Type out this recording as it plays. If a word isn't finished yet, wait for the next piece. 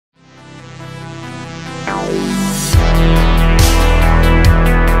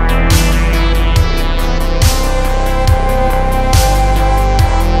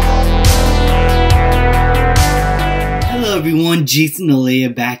Jason Alea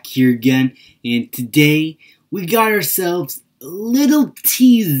back here again, and today we got ourselves a little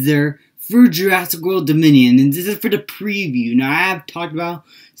teaser for Jurassic World Dominion, and this is for the preview. Now, I have talked about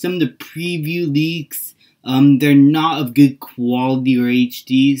some of the preview leaks. They're not of good quality or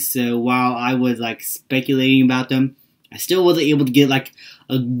HD, so while I was speculating about them, I still wasn't able to get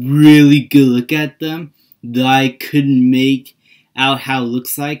a really good look at them, though I couldn't make out how it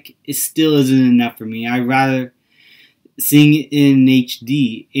looks like. It still isn't enough for me. I'd rather seeing it in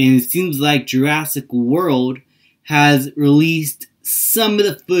HD, and it seems like Jurassic World has released some of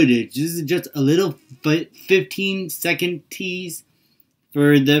the footage. This is just a little 15-second tease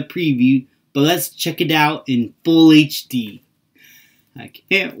for the preview, but let's check it out in full HD. I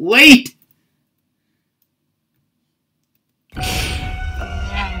can't wait! Get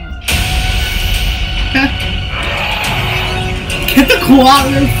the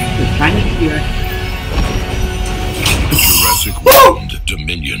koalas! The tiny T-Rex. Jurassic World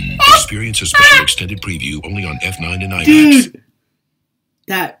Dominion. Experience a special extended preview only on F9 and IMAX. Dude!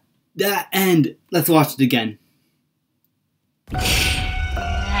 That end. Let's watch it again.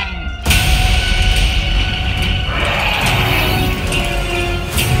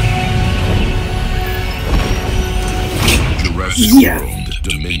 Jurassic World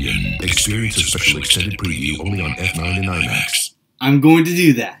Dominion. Experience a special extended preview only on F9 and IMAX. I'm going to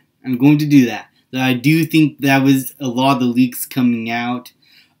do that. I do think that was a lot of the leaks coming out.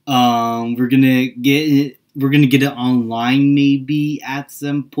 We're gonna get it online maybe at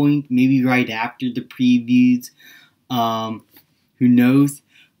some point, maybe right after the previews. Who knows?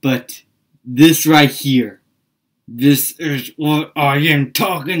 But this right here, this is what I am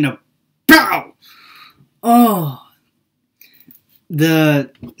talking about. Oh, the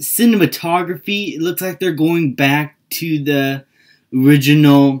cinematography. It looks like they're going back to the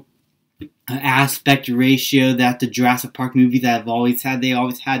original aspect ratio that the Jurassic Park movies have always had. They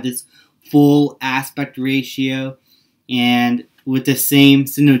always had this full aspect ratio, and with the same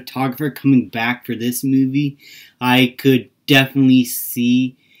cinematographer coming back for this movie, I could definitely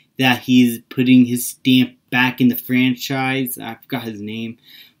see that he's putting his stamp back in the franchise. I forgot his name,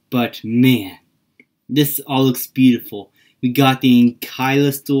 but man, this all looks beautiful. We got the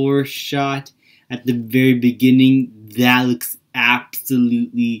Ankylosaur shot at the very beginning. That looks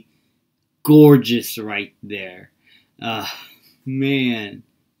absolutely gorgeous right there. Man,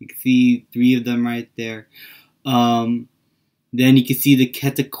 you can see 3 of them right there. Then you can see the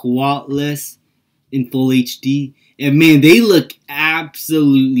Quetzalcoatlus in full HD. And man, they look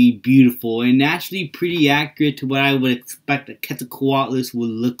absolutely beautiful and actually pretty accurate to what I would expect a Quetzalcoatlus would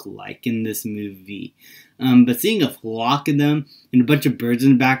look like in this movie. But seeing a flock of them and a bunch of birds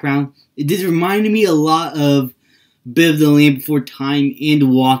in the background, it just reminded me a lot of Bit of the Land Before Time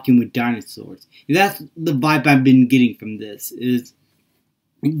and Walking with Dinosaurs. And that's the vibe I've been getting from this, is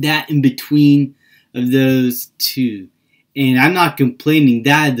that in between of those two. And I'm not complaining.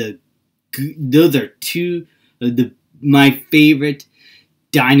 Those are two of my favorite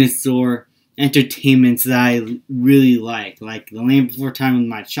dinosaur entertainments that I really like The Land Before Time was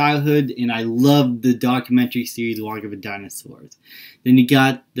my childhood, and I loved the documentary series Walking with Dinosaurs. Then you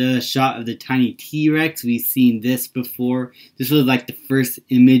got the shot of the tiny T-Rex. We've seen this before. This was the first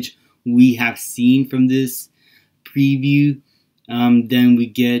image we have seen from this preview. Then we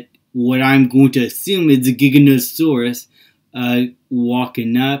get what I'm going to assume is a Giganotosaurus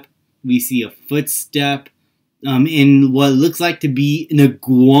walking up. We see a footstep. And what looks like to be an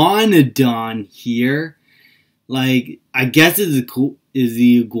iguanodon here. I guess is the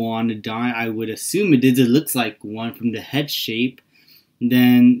iguanodon. I would assume it is. It looks like one from the head shape.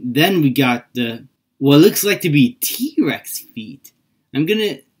 Then we got what looks like to be T-Rex feet. I'm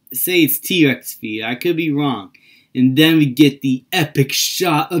gonna say it's T-Rex feet. I could be wrong. And then we get the epic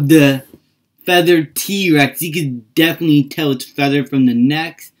shot of the feathered T-Rex. You can definitely tell it's feathered from the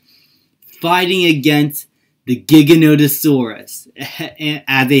neck, fighting against the Giganotosaurus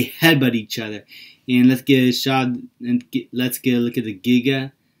as they headbutt each other. And let's get a shot and let's get a look at the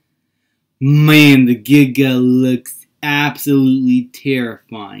Giga. Man, the Giga looks absolutely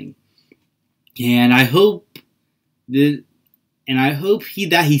terrifying. And I hope that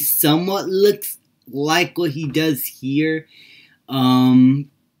he somewhat looks like what he does here.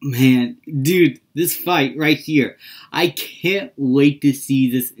 Man, dude, this fight right here. I can't wait to see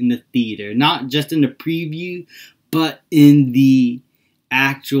this in the theater. Not just in the preview, but in the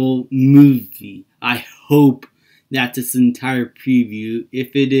actual movie. I hope that this entire preview,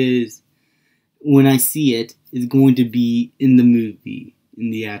 if it is, when I see it, is going to be in the movie, in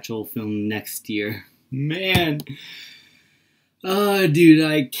the actual film next year. Man. Oh, dude,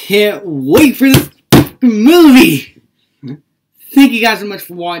 I can't wait for this movie. Thank you guys so much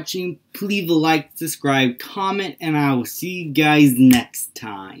for watching. Please leave a like, subscribe, comment, and I will see you guys next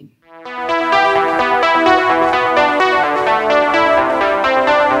time.